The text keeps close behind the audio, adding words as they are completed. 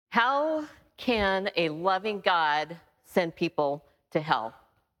How can a loving God send people to hell?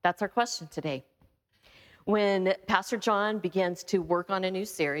 That's our question today. When Pastor John begins to work on a new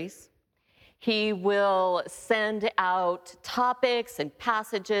series, he will send out topics and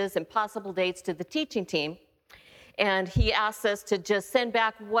passages and possible dates to the teaching team. And he asks us to just send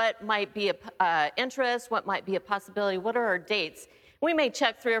back what might be of interest, what might be a possibility, what are our dates. We may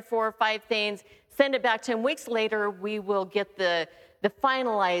check 3 or 4 or 5 things, send it back 10 weeks later, we will get the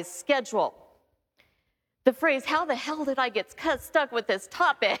finalized schedule. The phrase, how the hell did I get stuck with this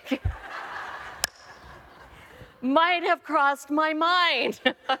topic? might have crossed my mind.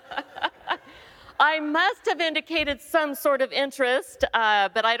 I must have indicated some sort of interest,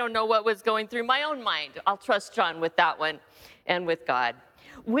 but I don't know what was going through my own mind. I'll trust John with that one and with God.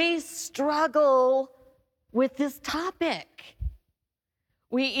 We struggle with this topic.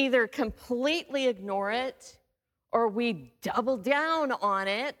 We either completely ignore it, or we double down on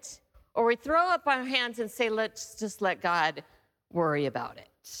it, or we throw up our hands and say, let's just let God worry about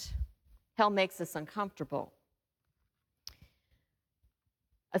it. Hell makes us uncomfortable.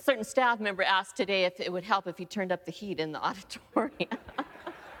 A certain staff member asked today if it would help if he turned up the heat in the auditorium.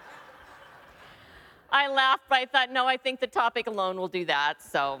 I laughed, but I thought, no, I think the topic alone will do that.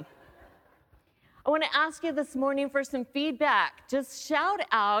 So I want to ask you this morning for some feedback. Just shout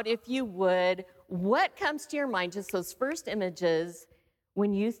out, if you would, what comes to your mind, just those first images,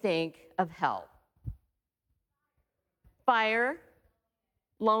 when you think of hell? Fire,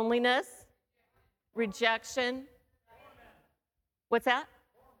 loneliness, rejection. What's that?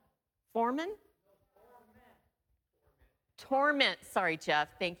 Foreman? Torment. Sorry, Jeff.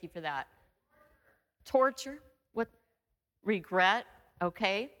 Thank you for that. Torture. What? Regret.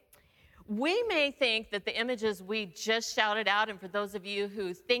 Okay. We may think that the images we just shouted out, and for those of you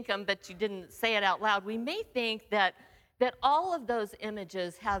who think them but you didn't say it out loud, we may think that all of those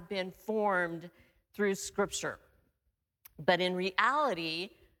images have been formed through Scripture. But in reality,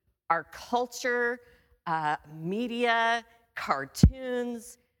 our culture, media,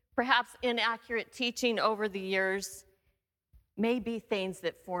 cartoons, perhaps inaccurate teaching over the years may be things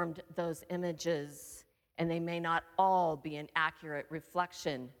that formed those images, and they may not all be an accurate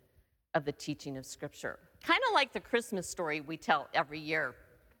reflection of the teaching of Scripture. Kind of like the Christmas story we tell every year.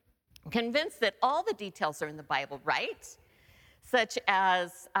 I'm convinced that all the details are in the Bible, right? Such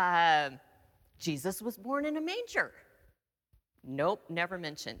as Jesus was born in a manger. Nope, never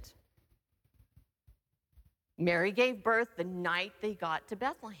mentioned. Mary gave birth the night they got to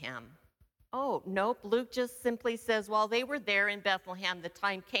Bethlehem. Oh, nope, Luke just simply says, while they were there in Bethlehem, the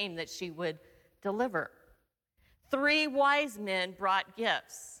time came that she would deliver. 3 wise men brought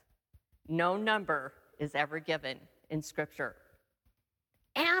gifts. No number is ever given in Scripture.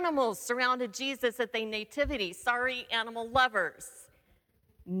 Animals surrounded Jesus at the nativity. Sorry, animal lovers.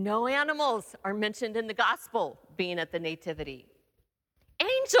 No animals are mentioned in the gospel being at the nativity.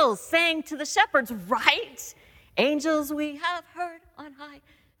 Angels sang to the shepherds, right? Angels we have heard on high.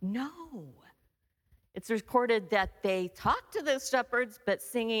 No. It's recorded that they talked to those shepherds, but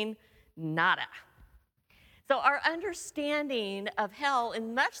singing nada. So our understanding of hell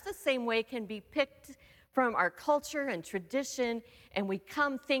in much the same way can be picked from our culture and tradition, and we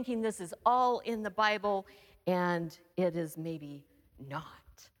come thinking this is all in the Bible, and it is maybe not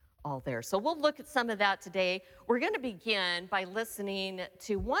all there. So we'll look at some of that today. We're going to begin by listening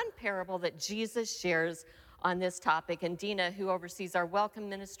to one parable that Jesus shares on this topic, and Dina, who oversees our welcome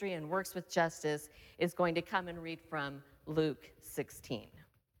ministry and works with justice, is going to come and read from Luke 16.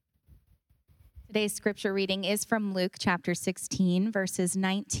 Today's scripture reading is from Luke chapter 16, verses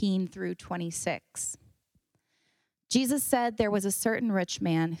 19 through 26. Jesus said there was a certain rich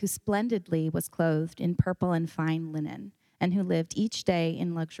man who splendidly was clothed in purple and fine linen, and who lived each day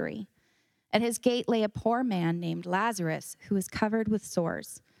in luxury. At his gate lay a poor man named Lazarus, who was covered with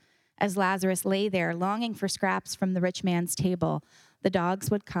sores. As Lazarus lay there, longing for scraps from the rich man's table, the dogs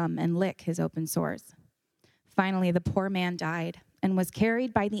would come and lick his open sores. Finally, the poor man died and was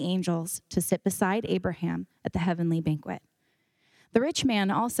carried by the angels to sit beside Abraham at the heavenly banquet. The rich man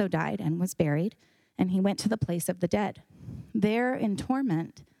also died and was buried, and he went to the place of the dead. There, in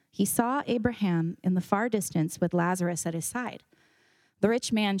torment, he saw Abraham in the far distance with Lazarus at his side. The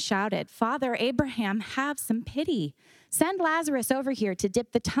rich man shouted, "Father Abraham, have some pity. Send Lazarus over here to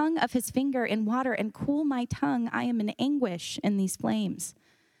dip the tongue of his finger in water and cool my tongue. I am in anguish in these flames."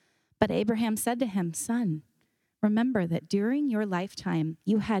 But Abraham said to him, "Son, remember that during your lifetime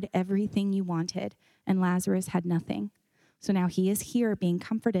you had everything you wanted, and Lazarus had nothing. So now he is here being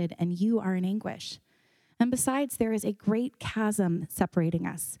comforted, and you are in anguish. And besides, there is a great chasm separating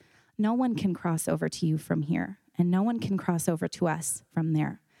us. No one can cross over to you from here, and no one can cross over to us from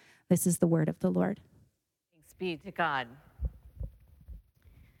there. This is the word of the Lord. Thanks be to God.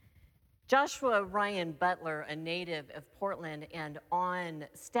 Joshua Ryan Butler, a native of Portland and on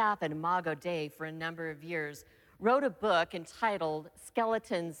staff at Imago Dei for a number of years, wrote a book entitled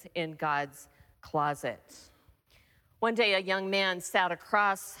Skeletons in God's Closet. One day, a young man sat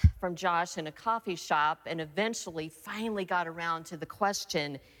across from Josh in a coffee shop and eventually finally got around to the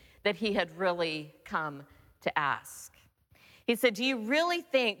question that he had really come to ask. He said, "Do you really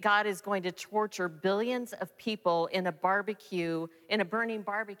think God is going to torture billions of people in a burning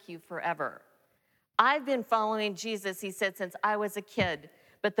barbecue forever? I've been following Jesus," he said, "since I was a kid.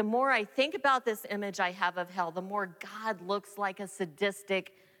 But the more I think about this image I have of hell, the more God looks like a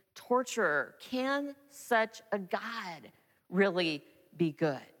sadistic torturer. Can such a God really be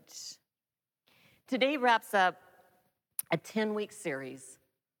good?" Today wraps up a 10-week series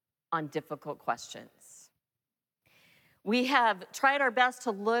on difficult questions. We have tried our best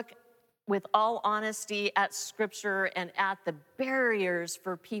to look with all honesty at Scripture and at the barriers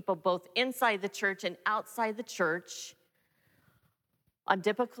for people both inside the church and outside the church on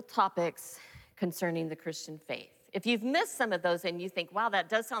difficult topics concerning the Christian faith. If you've missed some of those and you think, wow, that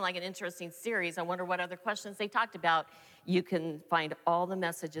does sound like an interesting series, I wonder what other questions they talked about, you can find all the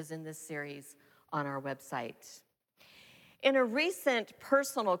messages in this series on our website. In a recent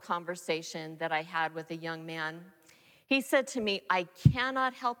personal conversation that I had with a young man, he said to me, "I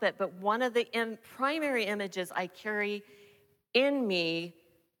cannot help it, but one of the primary images I carry in me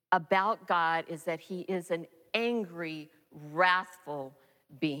about God is that he is an angry, wrathful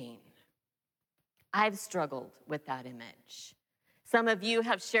being." I've struggled with that image. Some of you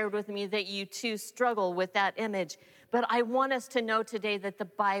have shared with me that you too struggle with that image, but I want us to know today that the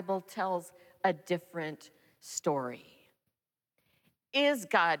Bible tells a different story. Is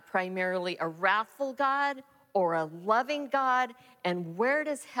God primarily a wrathful God or a loving God? And where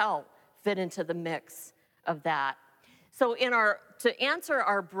does hell fit into the mix of that? So to answer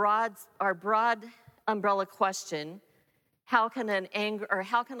our broad umbrella question, how can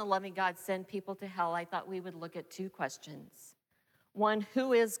a loving God send people to hell? I thought we would look at two questions. One,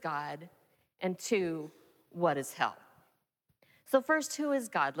 who is God? And two, what is hell? So first, who is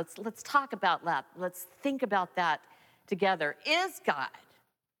God? Let's talk about that. Let's think about that together. Is God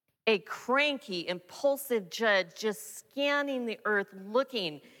a cranky, impulsive judge just scanning the earth,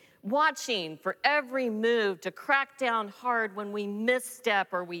 looking, watching for every move to crack down hard when we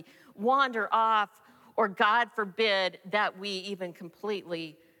misstep or we wander off, or God forbid that we even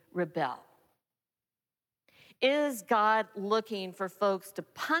completely rebel? Is God looking for folks to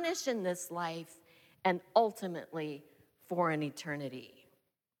punish in this life and ultimately for an eternity?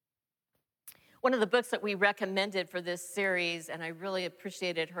 One of the books that we recommended for this series, and I really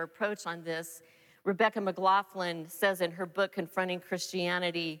appreciated her approach on this, Rebecca McLaughlin says in her book, Confronting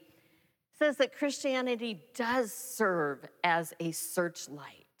Christianity, says that Christianity does serve as a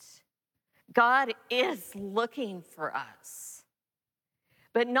searchlight. God is looking for us,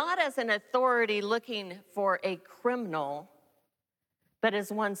 but not as an authority looking for a criminal, but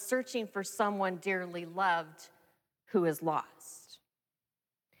as one searching for someone dearly loved who is lost.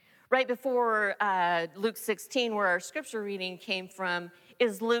 Right before Luke 16, where our scripture reading came from,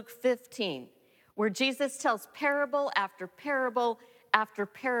 is Luke 15, where Jesus tells parable after parable after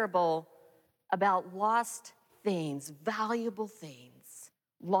parable about lost things, valuable things,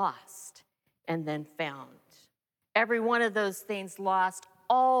 lost and then found. Every one of those things lost,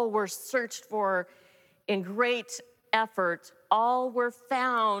 all were searched for in great effort, all were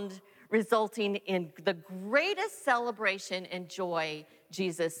found, resulting in the greatest celebration and joy,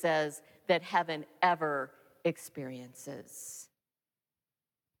 Jesus says, that heaven ever experiences.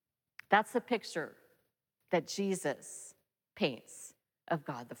 That's the picture that Jesus paints of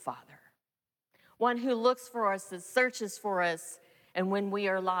God the Father. One who looks for us, that searches for us, and when we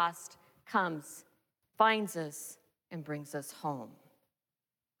are lost, comes, finds us, and brings us home.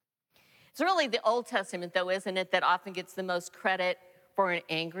 It's really the Old Testament, though, isn't it, that often gets the most credit for an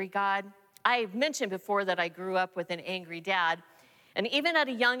angry God. I've mentioned before that I grew up with an angry dad. And even at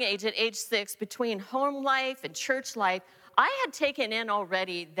a young age, at age 6, between home life and church life, I had taken in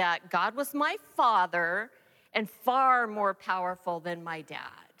already that God was my father and far more powerful than my dad.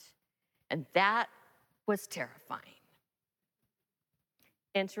 And that was terrifying.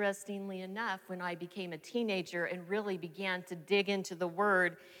 Interestingly enough, when I became a teenager and really began to dig into the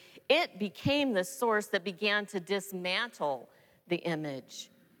Word, it became the source that began to dismantle the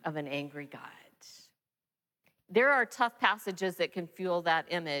image of an angry God. There are tough passages that can fuel that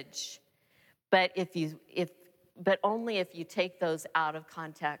image, but only if you take those out of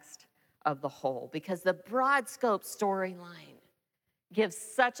context of the whole, because the broad scope storyline gives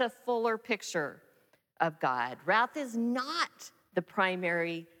such a fuller picture of God. Wrath is not the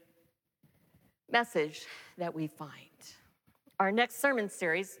primary message that we find. Our next sermon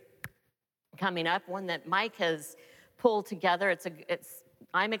series coming up, one that Mike has pulled together,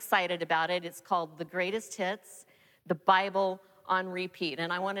 I'm excited about it. It's called The Greatest Hits, the Bible on Repeat.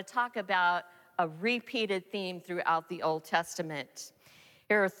 And I want to talk about a repeated theme throughout the Old Testament.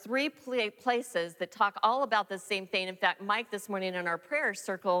 There are three places that talk all about the same thing. In fact, Mike this morning in our prayer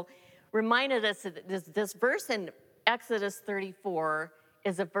circle reminded us that this verse in Exodus 34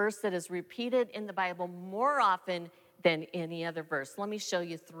 is a verse that is repeated in the Bible more often than any other verse. Let me show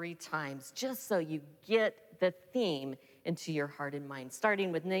you 3 times, just so you get the theme into your heart and mind.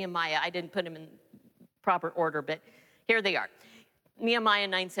 Starting with Nehemiah. I didn't put them in proper order, but here they are. Nehemiah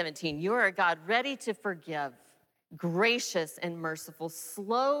 9:17. You are a God ready to forgive, gracious and merciful,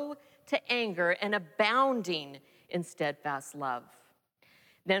 slow to anger, and abounding in steadfast love.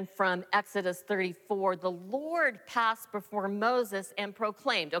 Then from Exodus 34, the Lord passed before Moses and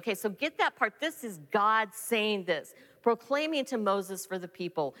proclaimed. Okay, so get that part. This is God saying this, proclaiming to Moses for the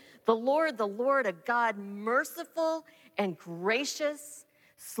people. The Lord, a God merciful and gracious,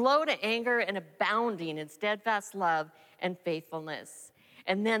 slow to anger and abounding in steadfast love and faithfulness.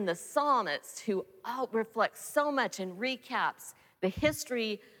 And then the psalmist, who reflects so much and recaps the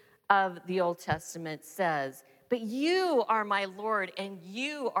history of the Old Testament, says, but you are my Lord, and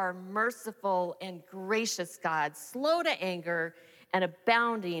you are merciful and gracious God, slow to anger and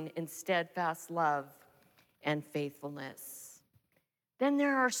abounding in steadfast love and faithfulness. Then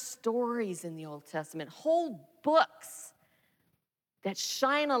there are stories in the Old Testament, whole books that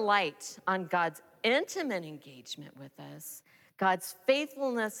shine a light on God's intimate engagement with us, God's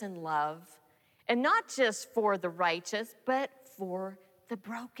faithfulness and love, and not just for the righteous, but for the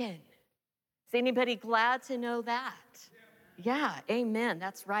broken. Is anybody glad to know that? Yeah, amen,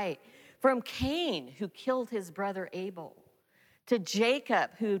 that's right. From Cain, who killed his brother Abel, to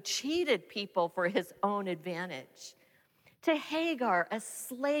Jacob, who cheated people for his own advantage, to Hagar, a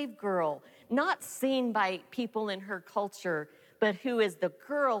slave girl, not seen by people in her culture, but who is the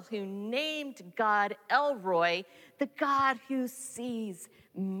girl who named God El Roi, the God who sees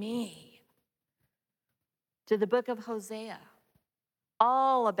me. To the book of Hosea,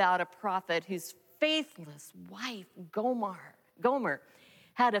 all about a prophet whose faithless wife, Gomer,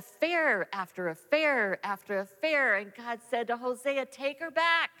 had affair after affair after affair, and God said to Hosea, take her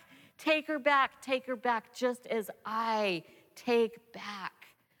back, take her back, take her back, just as I take back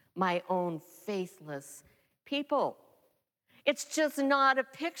my own faithless people. It's just not a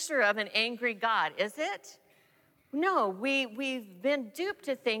picture of an angry God, is it? No, we've been duped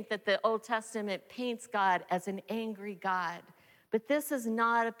to think that the Old Testament paints God as an angry God. But this is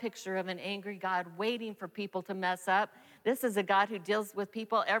not a picture of an angry God waiting for people to mess up. This is a God who deals with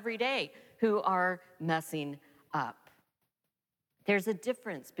people every day who are messing up. There's a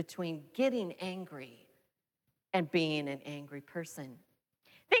difference between getting angry and being an angry person.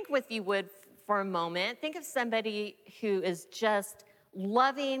 Think, if you would, for a moment, think of somebody who is just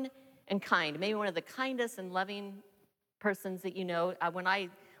loving and kind, maybe one of the kindest and loving persons that you know. When I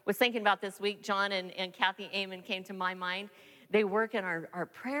was thinking about this week, John and Kathy Amon came to my mind. They work in our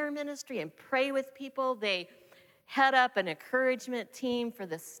prayer ministry and pray with people. They head up an encouragement team for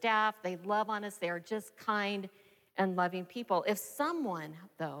the staff. They love on us. They are just kind and loving people. If someone,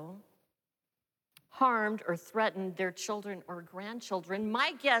 though, harmed or threatened their children or grandchildren,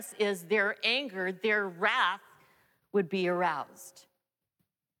 my guess is their anger, their wrath would be aroused.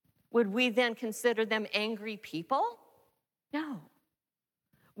 Would we then consider them angry people? No.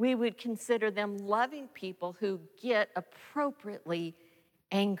 We would consider them loving people who get appropriately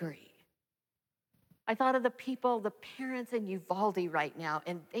angry. I thought of the people, the parents in Uvalde right now,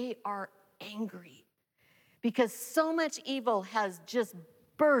 and they are angry because so much evil has just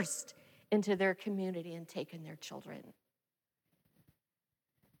burst into their community and taken their children.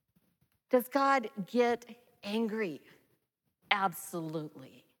 Does God get angry?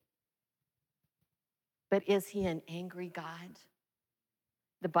 Absolutely. But is he an angry God?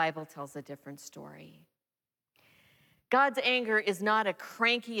 The Bible tells a different story. God's anger is not a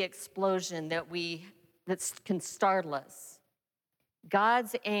cranky explosion that can startle us.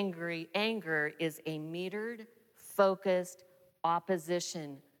 God's anger is a metered, focused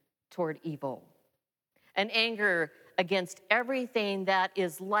opposition toward evil. An anger against everything that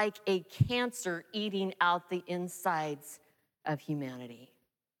is like a cancer eating out the insides of humanity.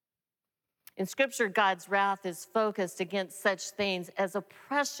 In Scripture, God's wrath is focused against such things as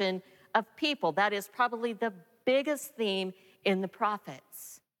oppression of people. That is probably the biggest theme in the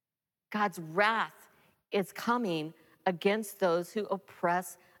prophets. God's wrath is coming against those who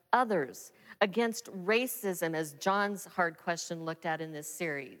oppress others, against racism, as John's hard question looked at in this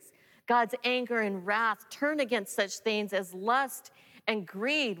series. God's anger and wrath turn against such things as lust and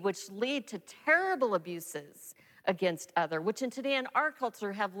greed, which lead to terrible abuses against others, which in today in our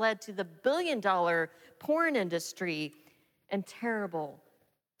culture have led to the billion-dollar porn industry and terrible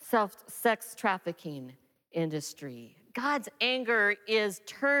sex trafficking industry. God's anger is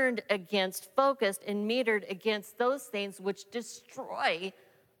turned against, focused, and metered against those things which destroy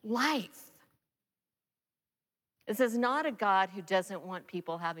life. This is not a God who doesn't want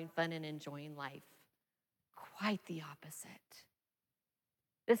people having fun and enjoying life. Quite the opposite.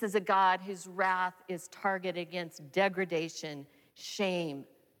 This is a God whose wrath is targeted against degradation, shame,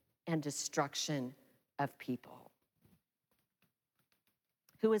 and destruction of people.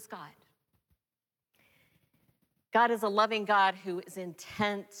 Who is God? God is a loving God who is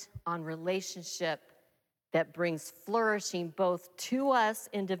intent on relationship that brings flourishing both to us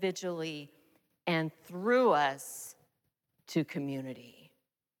individually and through us to community.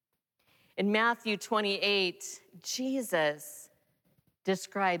 In Matthew 28, Jesus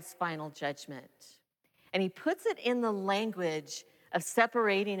describes final judgment, and he puts it in the language of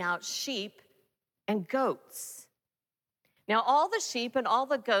separating out sheep and goats. Now, all the sheep and all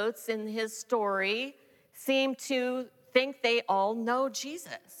the goats in his story seem to think they all know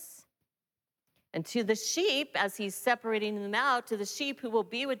Jesus. And to the sheep, as he's separating them out, to the sheep who will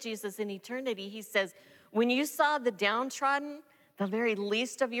be with Jesus in eternity, he says, when you saw the downtrodden, the very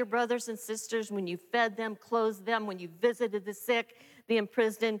least of your brothers and sisters, when you fed them, clothed them, when you visited the sick, the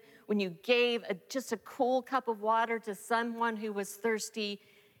imprisoned, when you gave just a cool cup of water to someone who was thirsty,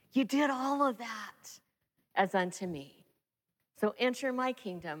 you did all of that as unto me. So enter my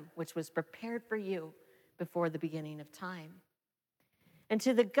kingdom, which was prepared for you before the beginning of time. And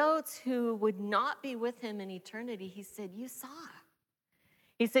to the goats who would not be with him in eternity, he said, you saw.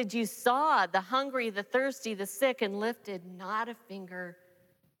 He said, you saw the hungry, the thirsty, the sick, and lifted not a finger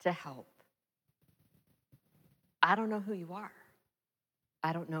to help. I don't know who you are.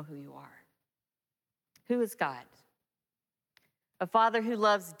 I don't know who you are. Who is God? A Father who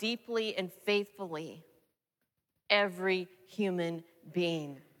loves deeply and faithfully every human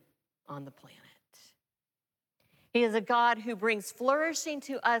being on the planet. He is a God who brings flourishing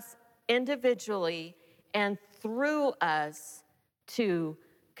to us individually and through us to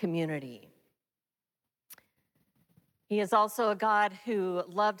community. He is also a God who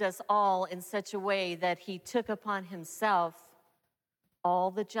loved us all in such a way that he took upon himself all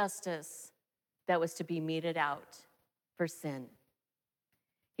the justice that was to be meted out for sin.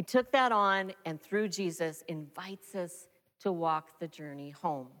 He took that on, and through Jesus invites us to walk the journey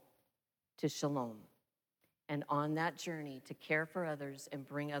home to Shalom, and on that journey to care for others and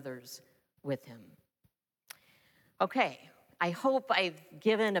bring others with him. Okay, I hope I've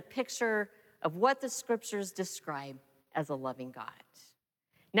given a picture of what the scriptures describe as a loving God.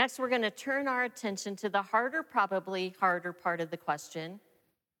 Next, we're going to turn our attention to the probably harder part of the question: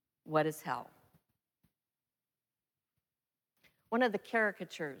 what is hell? One of the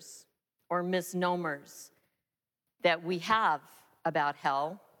caricatures or misnomers that we have about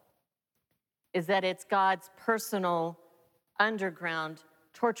hell is that it's God's personal underground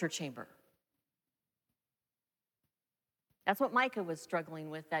torture chamber. That's what Micah was struggling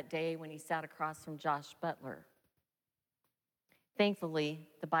with that day when he sat across from Josh Butler. Thankfully,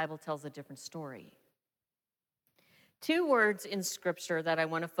 the Bible tells a different story. Two words in Scripture that I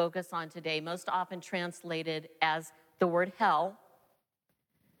want to focus on today, most often translated as the word hell,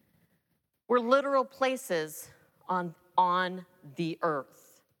 were literal places on the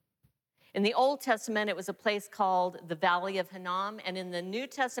earth. In the Old Testament, it was a place called the Valley of Hinnom, and in the New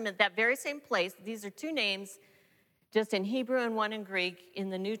Testament, that very same place, these are two names, just in Hebrew and one in Greek. In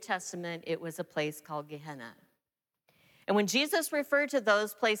the New Testament, it was a place called Gehenna. And when Jesus referred to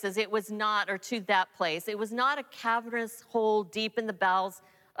those places, it was not, or to that place, it was not a cavernous hole deep in the bowels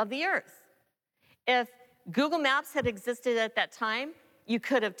of the earth. If Google Maps had existed at that time, you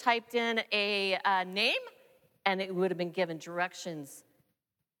could have typed in a name, and it would have been given directions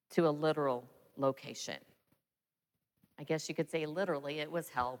to a literal location. I guess you could say literally it was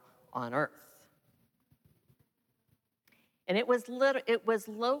hell on earth. And it was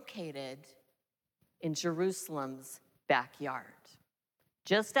located in Jerusalem's backyard,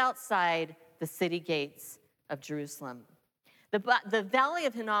 just outside the city gates of Jerusalem. The Valley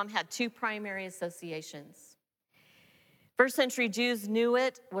of Hinnom had two primary associations. First century Jews knew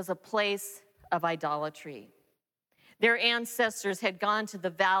it was a place of idolatry. Their ancestors had gone to the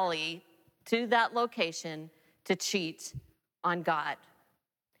valley, to that location, to cheat on God.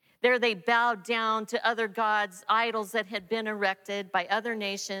 There they bowed down to other gods, idols that had been erected by other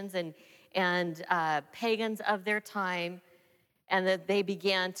nations and pagans of their time, and that they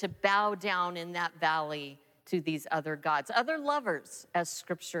began to bow down in that valley to these other gods, other lovers, as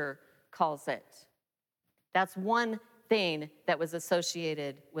Scripture calls it. That's one thing that was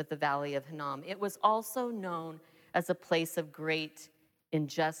associated with the Valley of Hinnom. It was also known as a place of great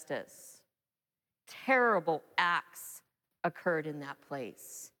injustice. Terrible acts occurred in that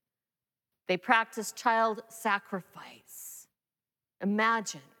place. They practiced child sacrifice.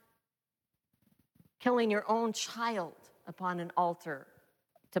 Imagine killing your own child upon an altar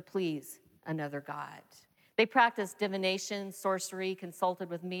to please another god. They practiced divination, sorcery, consulted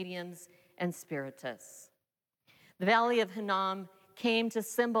with mediums and spiritists. The Valley of Hinnom came to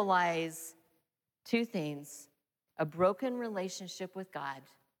symbolize two things: a broken relationship with God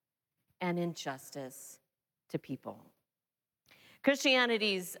and injustice to people.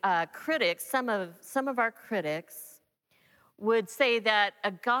 Christianity's critics, some of our critics, would say that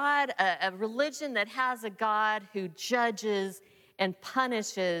a religion that has a God who judges and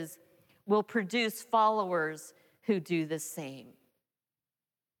punishes will produce followers who do the same.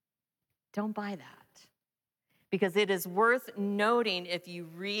 Don't buy that, because it is worth noting, if you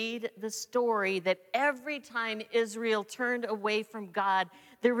read the story, that every time Israel turned away from God,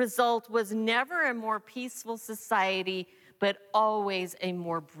 the result was never a more peaceful society, but always a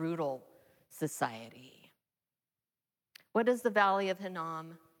more brutal society. What does the Valley of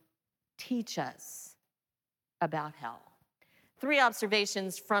Hinnom teach us about hell? 3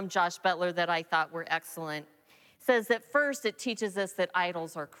 observations from Josh Butler that I thought were excellent. It says that first, it teaches us that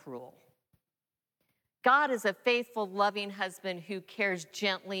idols are cruel. God is a faithful, loving husband who cares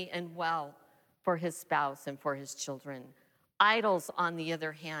gently and well for his spouse and for his children. Idols, on the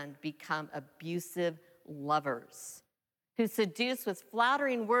other hand, become abusive lovers who seduce with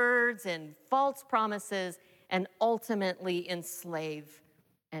flattering words and false promises and ultimately enslave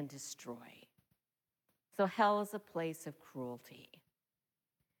and destroy. So hell is a place of cruelty.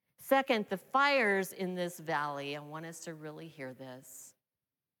 Second, the fires in this valley, I want us to really hear this,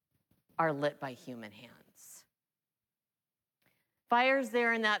 are lit by human hands. Fires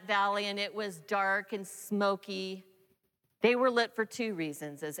there in that valley, and it was dark and smoky. They were lit for 2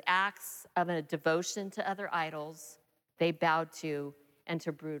 reasons: as acts of a devotion to other idols they bowed to, and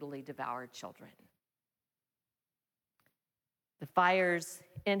to brutally devour children. The fires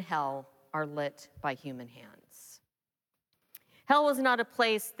in hell are lit by human hands. Hell was not a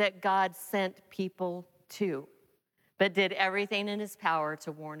place that God sent people to, but did everything in his power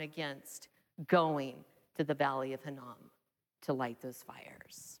to warn against going to the Valley of Hinnom to light those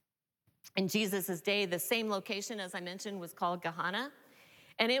fires. In Jesus' day, the same location, as I mentioned, was called Gehenna,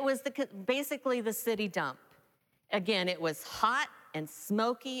 and it was basically the city dump. Again, it was hot and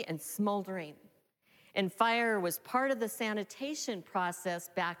smoky and smoldering, and fire was part of the sanitation process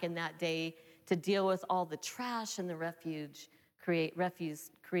back in that day to deal with all the trash and the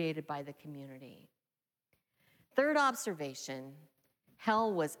refuse created by the community. Third observation,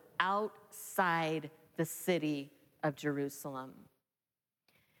 hell was outside the city of Jerusalem.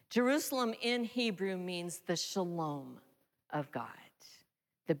 Jerusalem in Hebrew means the shalom of God,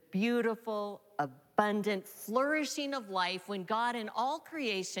 the beautiful, abundant flourishing of life when God and all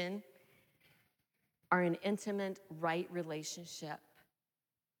creation are in intimate, right relationship.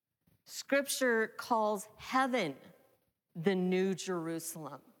 Scripture calls heaven the New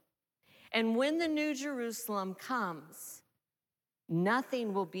Jerusalem. And when the New Jerusalem comes,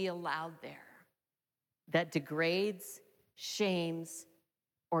 nothing will be allowed there that degrades, shames,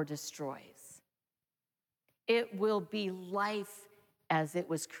 or destroys. It will be life as it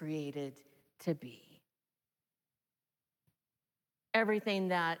was created to be. Everything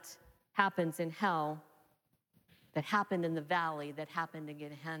that happens in hell, that happened in the valley, that happened in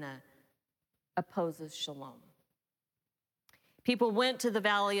Gehenna, opposes shalom. People went to the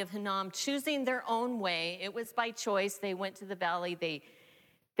Valley of Hinnom choosing their own way. It was by choice. They went to the valley.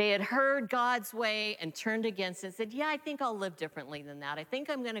 They had heard God's way and turned against it and said, yeah, I think I'll live differently than that. I think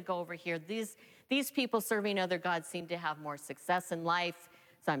I'm going to go over here. These people serving other gods seem to have more success in life,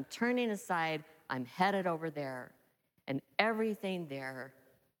 so I'm turning aside. I'm headed over there. And everything there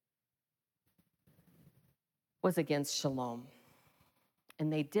was against shalom.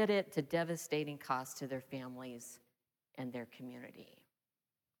 And they did it to devastating cost to their families and their community.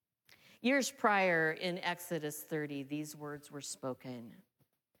 Years prior, in Exodus 30, these words were spoken.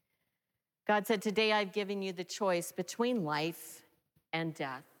 God said, today I've given you the choice between life and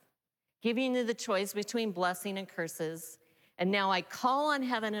death, giving you the choice between blessing and curses. And now I call on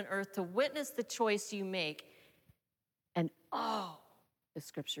heaven and earth to witness the choice you make. And oh, the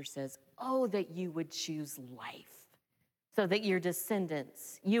scripture says, oh, that you would choose life so that your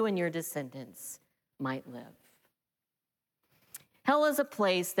descendants, you and your descendants, might live. Hell is a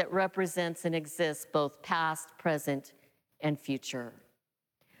place that represents and exists both past, present, and future.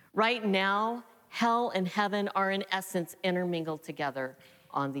 Right now, hell and heaven are in essence intermingled together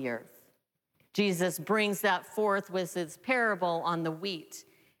on the earth. Jesus brings that forth with his parable on the wheat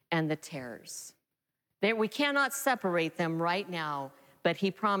and the tares. We cannot separate them right now, but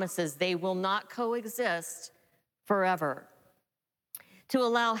he promises they will not coexist forever. To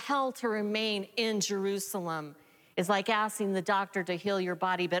allow hell to remain in Jerusalem is like asking the doctor to heal your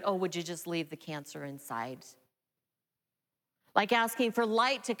body, but oh, would you just leave the cancer inside? Like asking for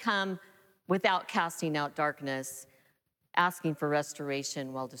light to come without casting out darkness, asking for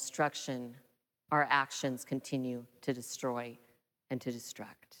restoration while destruction, our actions continue to destroy and to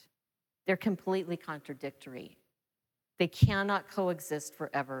destruct. They're completely contradictory. They cannot coexist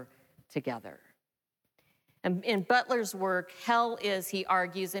forever together. And in Butler's work, hell is, he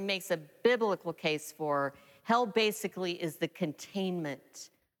argues, and makes a biblical case for, hell basically is the containment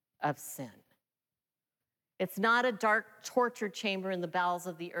of sin. It's not a dark torture chamber in the bowels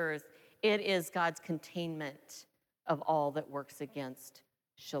of the earth. It is God's containment of all that works against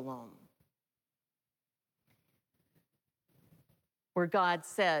shalom. Where God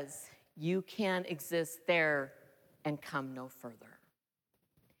says, you can exist there and come no further.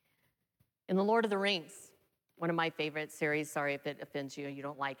 In The Lord of the Rings, one of my favorite series, sorry if it offends you, you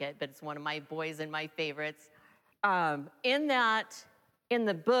don't like it, but it's one of my boys and my favorites. In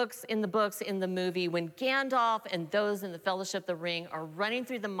the books, in the movie, when Gandalf and those in the Fellowship of the Ring are running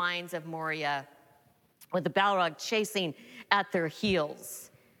through the mines of Moria with the Balrog chasing at their heels,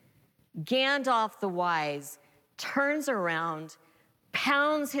 Gandalf the Wise turns around,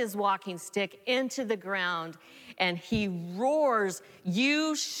 pounds his walking stick into the ground, and he roars,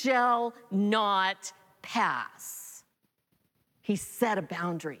 "You shall not pass." He set a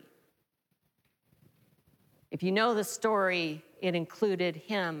boundary. If you know the story, it included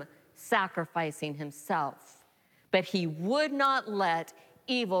him sacrificing himself, but he would not let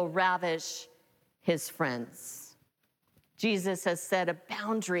evil ravish his friends. Jesus has set a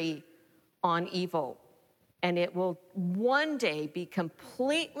boundary on evil, and it will one day be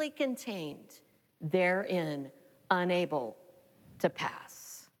completely contained therein, unable to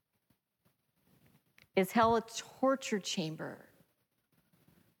pass. Is hell a torture chamber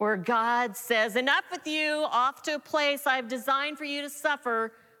where God says, enough with you, off to a place I've designed for you to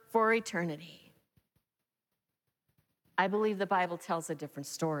suffer for eternity? I believe the Bible tells a different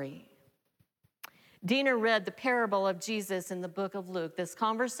story. Dina read the parable of Jesus in the book of Luke, this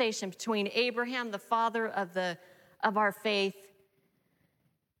conversation between Abraham, the father of our faith,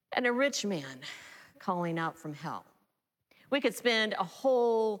 and a rich man calling out from hell. We could spend a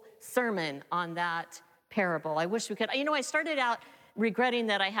whole sermon on that parable. I wish we could. You know, I started out regretting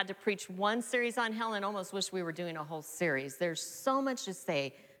that I had to preach one series on hell and almost wish we were doing a whole series. There's so much to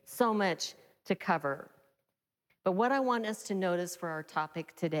say, so much to cover. But what I want us to notice for our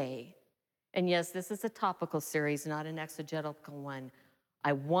topic today, and yes, this is a topical series, not an exegetical one,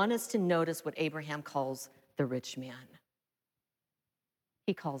 I want us to notice what Abraham calls the rich man.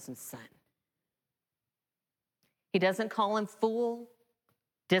 He calls him son. He doesn't call him fool,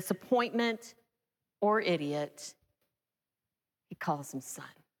 disappointment, or idiot. He calls him son.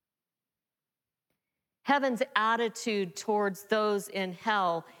 Heaven's attitude towards those in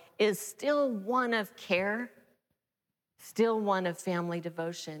hell is still one of care, still one of family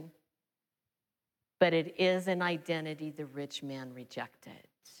devotion, but it is an identity the rich man rejected.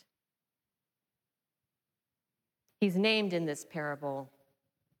 He's named in this parable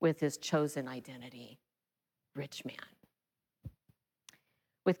with his chosen identity, rich man.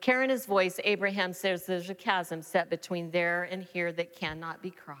 With care in his voice, Abraham says there's a chasm set between there and here that cannot be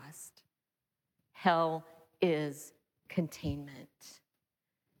crossed. Hell is containment.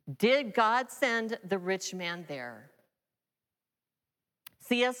 Did God send the rich man there?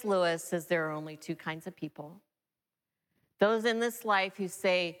 C.S. Lewis says there are only two kinds of people. Those in this life who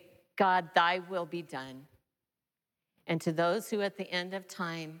say, God, thy will be done. And to those who at the end of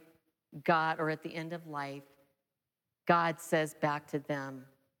time, God, or at the end of life, God says back to them,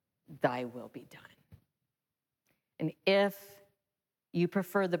 thy will be done. And if you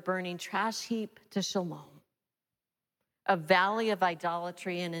prefer the burning trash heap to shalom, a valley of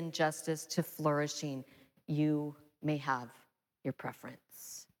idolatry and injustice to flourishing, you may have your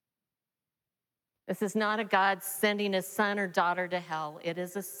preference. This is not a God sending a son or daughter to hell. It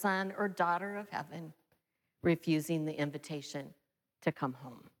is a son or daughter of heaven refusing the invitation to come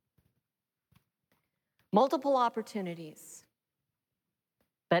home. Multiple opportunities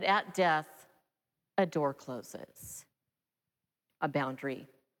But at death, a door closes. A boundary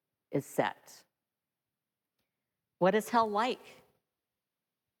is set. What is hell like?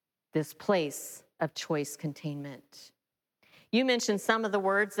 This place of choice containment. You mentioned some of the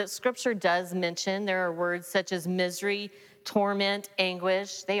words that Scripture does mention. There are words such as misery, torment,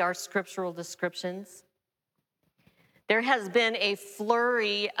 anguish. They are scriptural descriptions. There has been a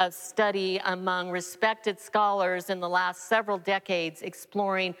flurry of study among respected scholars in the last several decades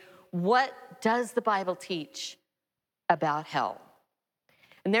exploring what does the Bible teach about hell.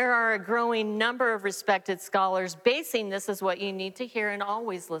 And there are a growing number of respected scholars basing this is what you need to hear and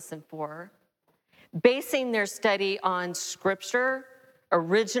always listen for, basing their study on Scripture,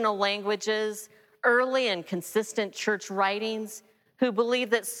 original languages, early and consistent church writings, who believe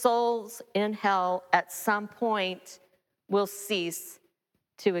that souls in hell at some point will cease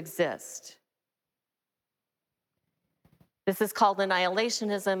to exist. This is called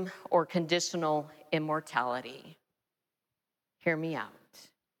annihilationism or conditional immortality. Hear me out.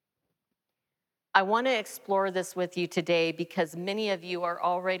 I want to explore this with you today because many of you are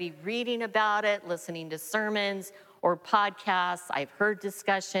already reading about it, listening to sermons or podcasts. I've heard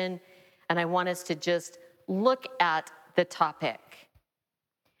discussion, and I want us to just look at the topic.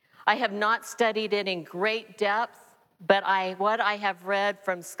 I have not studied it in great depth, but what I have read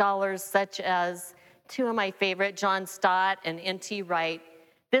from scholars such as two of my favorite, John Stott and N.T. Wright,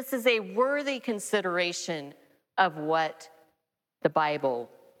 this is a worthy consideration of what the Bible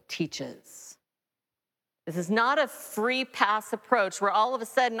teaches. This is not a free pass approach where all of a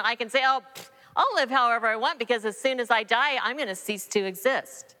sudden I can say, oh, I'll live however I want because as soon as I die, I'm going to cease to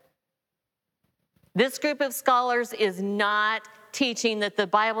exist. This group of scholars is not teaching that the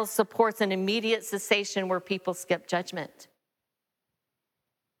Bible supports an immediate cessation where people skip judgment.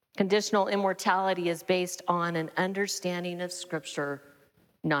 Conditional immortality is based on an understanding of Scripture,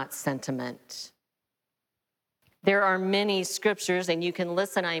 not sentiment. There are many scriptures, and you can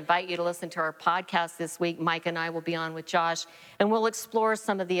listen. I invite you to listen to our podcast this week. Mike and I will be on with Josh, and we'll explore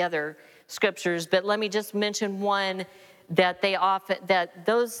some of the other scriptures. But let me just mention one that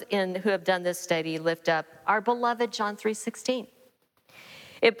those who have done this study lift up, our beloved John 3:16.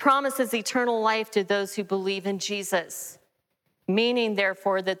 It promises eternal life to those who believe in Jesus, meaning,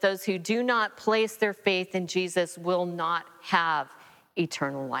 therefore, that those who do not place their faith in Jesus will not have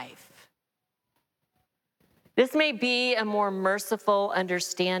eternal life. This may be a more merciful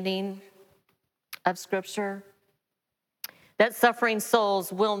understanding of Scripture, that suffering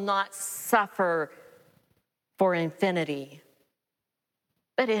souls will not suffer for infinity,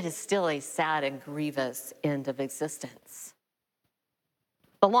 but it is still a sad and grievous end of existence.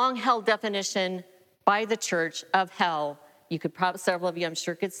 The long-held definition by the church of hell, several of you I'm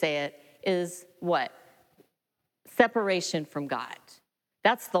sure could say it, is what? Separation from God.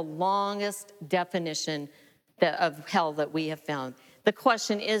 That's the longest definition of hell that we have found. The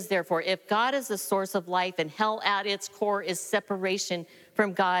question is, therefore, if God is the source of life and hell at its core is separation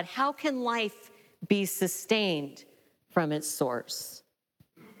from God, how can life be sustained from its source?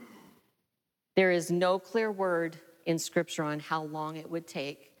 There is no clear word in Scripture on how long it would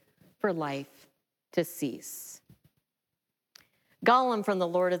take for life to cease. Gollum from The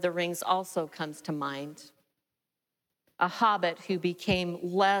Lord of the Rings also comes to mind, a hobbit who became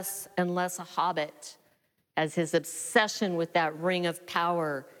less and less a hobbit as his obsession with that ring of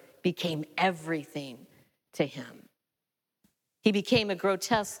power became everything to him. He became a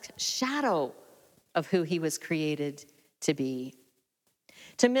grotesque shadow of who he was created to be.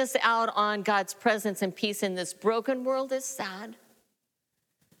 To miss out on God's presence and peace in this broken world is sad,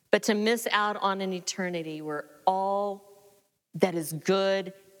 but to miss out on an eternity where all that is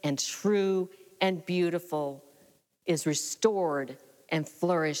good and true and beautiful is restored and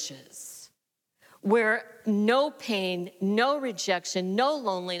flourishes, where no pain, no rejection, no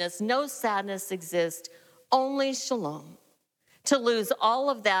loneliness, no sadness exist, only shalom. To lose all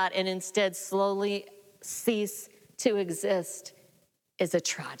of that and instead slowly cease to exist is a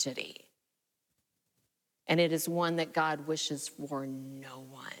tragedy. And it is one that God wishes for no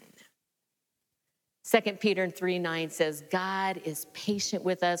one. 2 Peter 3:9 says, God is patient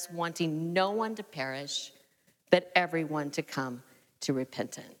with us, wanting no one to perish, but everyone to come to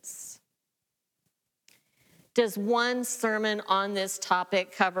repentance. Does one sermon on this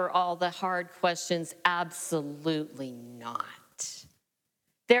topic cover all the hard questions? Absolutely not.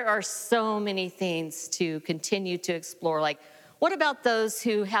 There are so many things to continue to explore, like what about those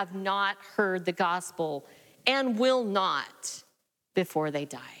who have not heard the gospel and will not before they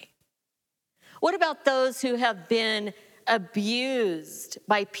die? What about those who have been abused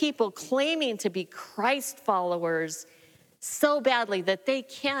by people claiming to be Christ followers so badly that they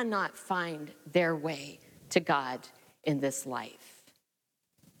cannot find their way to God in this life.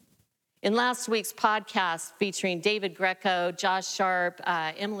 In last week's podcast featuring David Greco, Josh Sharp,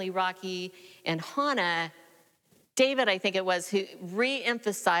 Emily Rocky, and Hannah, David, I think it was, who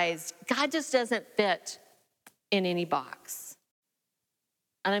re-emphasized God just doesn't fit in any box.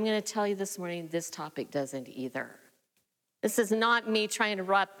 And I'm going to tell you this morning, this topic doesn't either. This is not me trying to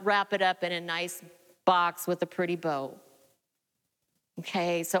wrap it up in a nice box with a pretty bow.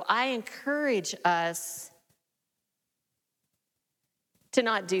 Okay, so I encourage us to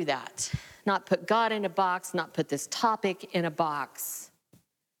not do that, not put God in a box, not put this topic in a box.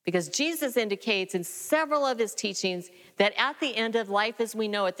 Because Jesus indicates in several of his teachings that at the end of life as we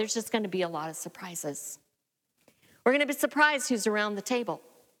know it, there's just going to be a lot of surprises. We're going to be surprised who's around the table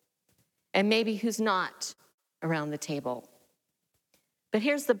and maybe who's not around the table. But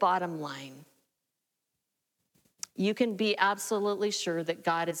here's the bottom line. You can be absolutely sure that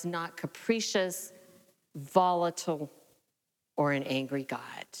God is not capricious, volatile, or an angry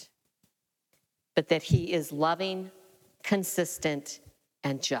God, but that he is loving, consistent,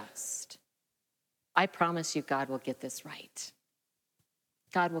 and just. I promise you God will get this right.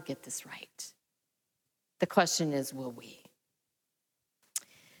 God will get this right. The question is, will we?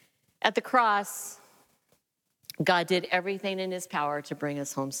 At the cross, God did everything in his power to bring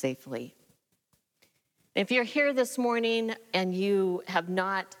us home safely. If you're here this morning and you have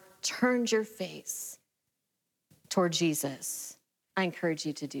not turned your face toward Jesus, I encourage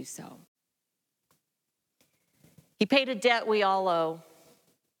you to do so. He paid a debt we all owe,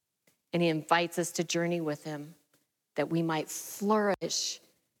 and he invites us to journey with him that we might flourish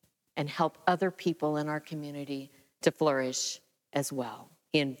and help other people in our community to flourish as well.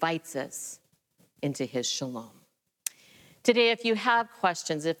 He invites us into his shalom. Today, if you have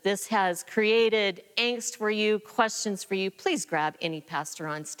questions, if this has created angst for you, questions for you, please grab any pastor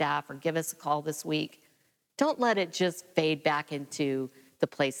on staff or give us a call this week. Don't let it just fade back into the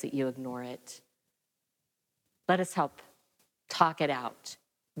place that you ignore it. Let us help talk it out,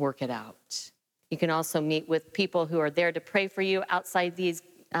 work it out. You can also meet with people who are there to pray for you outside these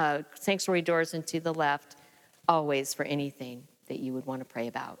sanctuary doors and to the left, always for anything that you would want to pray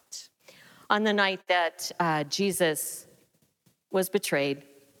about. On the night that Jesus was betrayed,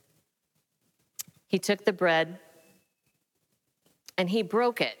 he took the bread and he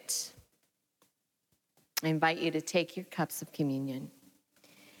broke it. I invite you to take your cups of communion.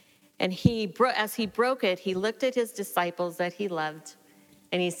 And as he broke it, he looked at his disciples that he loved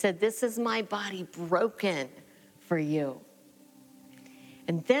and he said, "This is my body broken for you."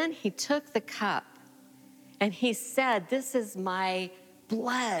 And then he took the cup and he said, "This is my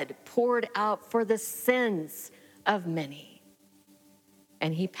blood poured out for the sins of many."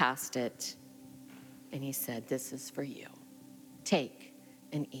 And he passed it, and he said, "This is for you. Take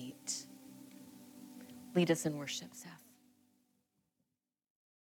and eat." Lead us in worship, Seth.